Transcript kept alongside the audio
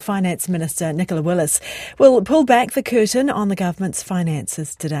Finance Minister Nicola Willis will pull back the curtain on the government's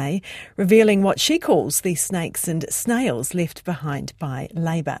finances today, revealing what she calls the snakes and snails left behind by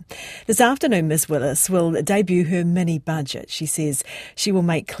Labour. This afternoon, Ms Willis will debut her mini-budget. She says she will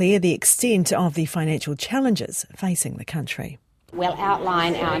make clear the extent of the financial challenges facing the country. We'll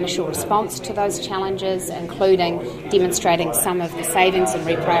outline our initial response to those challenges, including demonstrating some of the savings and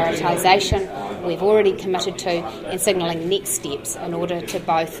reprioritisation we've already committed to and signalling next steps in order to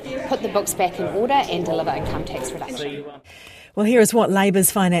both put the books back in order and deliver income tax reduction. Well, here is what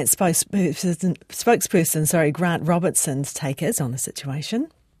Labour's finance spokesperson, Grant Robertson's take is on the situation.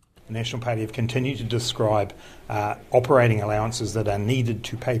 The National Party have continued to describe operating allowances that are needed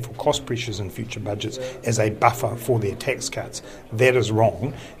to pay for cost pressures in future budgets as a buffer for their tax cuts. That is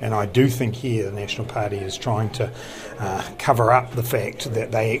wrong, and I do think here the National Party is trying to cover up the fact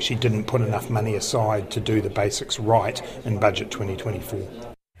that they actually didn't put enough money aside to do the basics right in Budget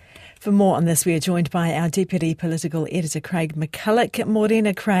 2024. For more on this, we are joined by our Deputy Political Editor, Craig McCulloch.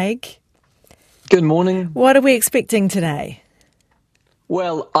 Morena, Craig. Good morning. What are we expecting today?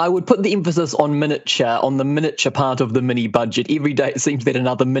 Well, I would put the emphasis on the miniature part of the mini budget. Every day it seems that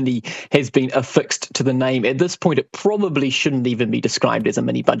another mini has been affixed to the name. At this point, it probably shouldn't even be described as a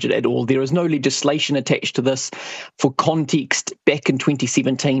mini budget at all. There is no legislation attached to this. For context, back in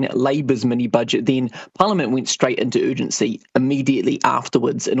 2017, Labour's mini budget, then Parliament went straight into urgency immediately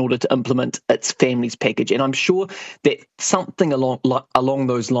afterwards in order to implement its families package. And I'm sure that something along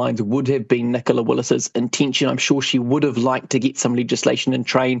those lines would have been Nicola Willis's intention. I'm sure she would have liked to get some legislation in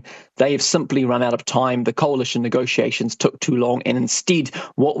train. They have simply run out of time. The coalition negotiations took too long, and instead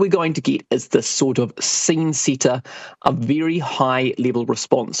what we're going to get is this sort of scene setter, a very high level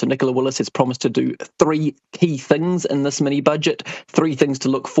response. So Nicola Willis has promised to do three key things in this mini budget, three things to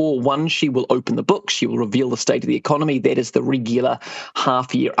look for. One, she will open the books. She will reveal the state of the economy. That is the regular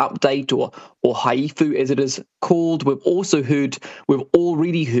half-year update, or haifu as it is called. We've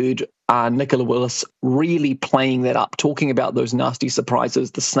already heard Nicola Willis really playing that up, talking about those nasty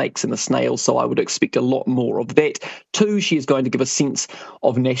surprises, the snakes and the snails, so I would expect a lot more of that. Two, she is going to give a sense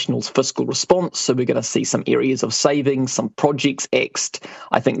of National's fiscal response, so we're going to see some areas of savings, some projects axed.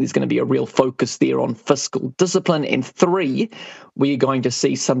 I think there's going to be a real focus there on fiscal discipline. And three, we're going to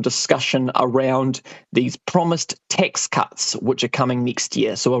see some discussion around these promised tax cuts which are coming next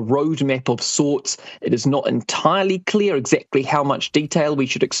year. So a roadmap of sorts. It is not entirely clear exactly how much detail we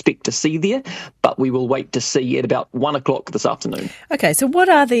should expect to see there, but we will wait to see at about 1 o'clock this afternoon. Okay, so what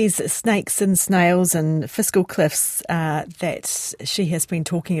are these snakes and snails and fiscal cliffs that she has been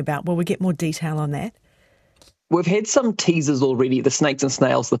talking about? Will we get more detail on that? We've had some teasers already, the snakes and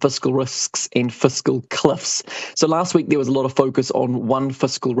snails, the fiscal risks and fiscal cliffs. So last week there was a lot of focus on one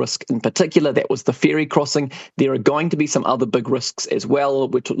fiscal risk in particular, that was the ferry crossing. There are going to be some other big risks as well.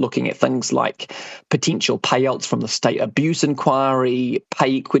 We're looking at things like potential payouts from the state abuse inquiry,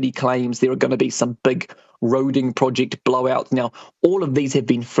 pay equity claims. There are going to be some big roading project blowouts. Now, all of these have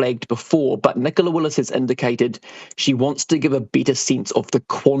been flagged before, but Nicola Willis has indicated she wants to give a better sense of the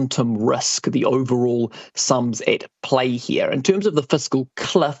quantum risk, the overall sums at play here. In terms of the fiscal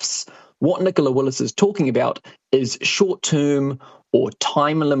cliffs, what Nicola Willis is talking about is short-term or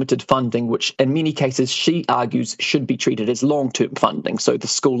time-limited funding, which in many cases she argues should be treated as long-term funding. So the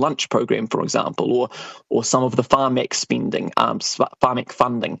school lunch program, for example, or some of the Farmac spending, Farmac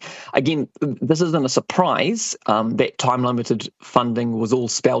funding. Again, this isn't a surprise that time-limited funding was all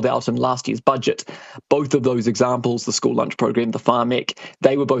spelled out in last year's budget. Both of those examples, the school lunch program, the Farmac,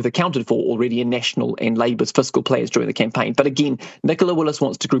 they were both accounted for already in National and Labour's fiscal plans during the campaign. But again, Nicola Willis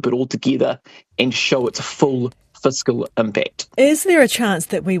wants to group it all together and show its full fiscal impact. Is there a chance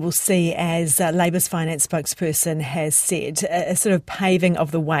that we will see, as Labour's finance spokesperson has said, a sort of paving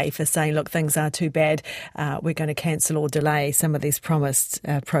of the way for saying, look, things are too bad, we're going to cancel or delay some of these promised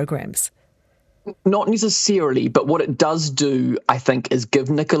programs? Not necessarily, but what it does do, I think, is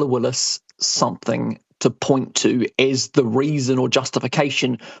give Nicola Willis something to point to as the reason or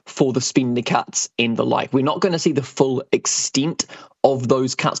justification for the spending cuts and the like. We're not going to see the full extent of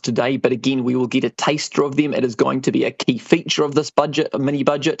those cuts today, but again, we will get a taster of them. It is going to be a key feature of this budget, a mini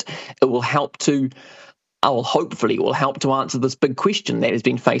budget. It will help to hopefully help to answer this big question that has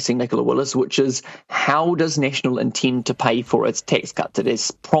been facing Nicola Willis, which is, how does National intend to pay for its tax cuts? It has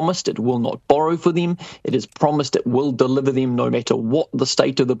promised it will not borrow for them. It has promised it will deliver them no matter what the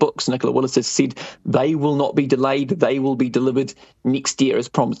state of the books. Nicola Willis has said they will not be delayed. They will be delivered next year as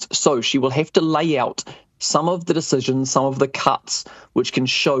promised. So she will have to lay out some of the decisions, some of the cuts, which can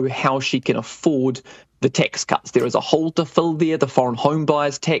show how she can afford the tax cuts. There is a hole to fill there, the foreign home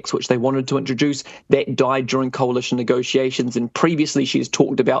buyers tax, which they wanted to introduce, that died during coalition negotiations. And previously she's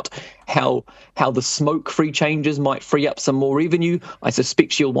talked about how the smoke-free changes might free up some more revenue. I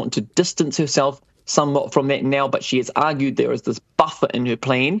suspect she'll want to distance herself somewhat from that now, but she has argued there is this buffer in her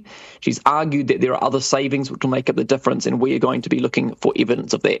plan. She's argued that there are other savings which will make up the difference, and we are going to be looking for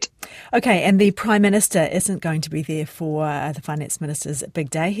evidence of that. OK, and the Prime Minister isn't going to be there for the Finance Minister's big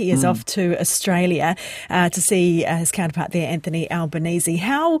day. He is off to Australia to see his counterpart there, Anthony Albanese.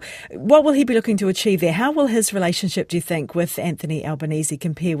 What will he be looking to achieve there? How will his relationship, do you think, with Anthony Albanese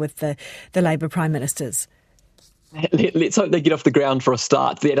compare with the Labour Prime Ministers? Let's hope they get off the ground for a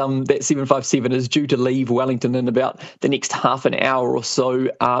start. That 757 is due to leave Wellington in about the next half an hour or so.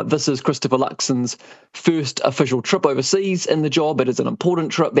 This is Christopher Luxon's first official trip overseas in the job. It is an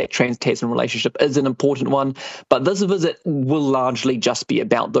important trip. That trans-Tasman relationship is an important one. But this visit will largely just be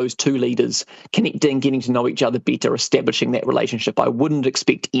about those two leaders connecting, getting to know each other better, establishing that relationship. I wouldn't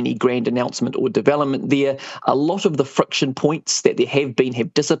expect any grand announcement or development there. A lot of the friction points that there have been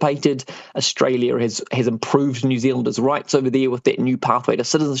have dissipated. Australia has improved New Zealanders' rights over there with that new pathway to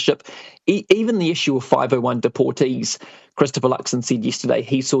citizenship. Even the issue of 501 deportees, Christopher Luxon said yesterday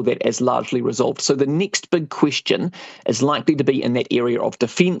he saw that as largely resolved. So the next big question is likely to be in that area of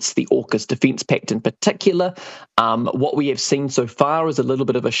defence, the AUKUS Defence Pact in particular. What we have seen so far is a little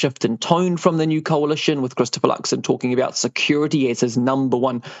bit of a shift in tone from the new coalition, with Christopher Luxon talking about security as his number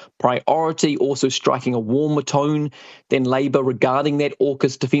one priority, also striking a warmer tone than Labour regarding that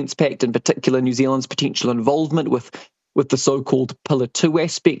AUKUS Defence Pact, in particular New Zealand's potential involvement with the so-called Pillar 2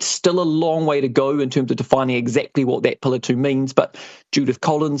 aspect. Still a long way to go in terms of defining exactly what that Pillar 2 means, but Judith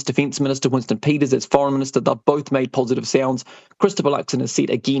Collins, Defence Minister, Winston Peters as Foreign Minister, they've both made positive sounds. Christopher Luxon has said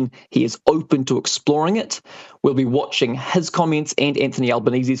again he is open to exploring it. We'll be watching his comments and Anthony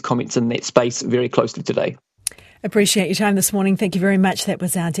Albanese's comments in that space very closely today. Appreciate your time this morning. Thank you very much. That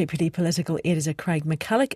was our Deputy Political Editor, Craig McCulloch.